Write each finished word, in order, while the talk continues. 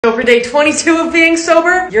So for day 22 of being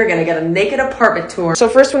sober, you're gonna get a naked apartment tour. So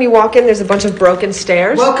first when you walk in, there's a bunch of broken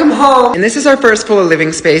stairs. Welcome home. And this is our first floor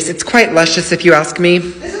living space. It's quite luscious if you ask me.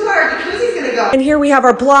 This is where our jacuzzi's gonna go. And here we have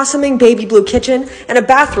our blossoming baby blue kitchen and a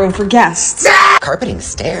bathroom for guests. Carpeting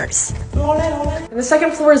stairs. And the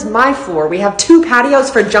second floor is my floor. We have 2 patios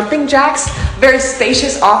for jumping jacks, very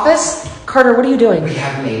spacious office. Carter, what are you doing? We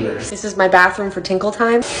have neighbors. This is my bathroom for tinkle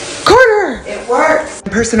time. Carter! It works.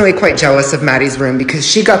 I'm personally quite jealous of Maddie's room because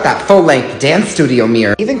she got that full-length dance studio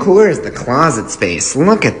mirror. Even cooler is the closet space.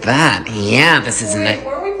 Look at that. Yeah, this is nice.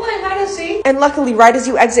 Where are we playing hide and seek? And luckily, right as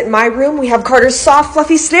you exit my room, we have Carter's soft,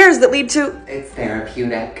 fluffy stairs that lead to... It's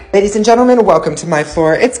therapeutic. Ladies and gentlemen, welcome to my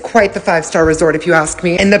floor. It's quite the 5-star resort if you ask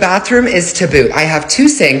me. And the bathroom is to boot. I have 2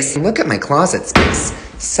 sinks. Look at my closet space.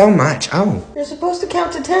 So much. Oh. You're supposed to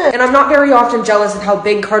count to 10. And I'm not very often jealous of how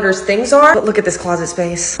big Carter's things are, but look at this closet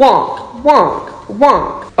space. Wonk, wonk,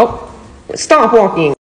 wonk. Oh, stop walking.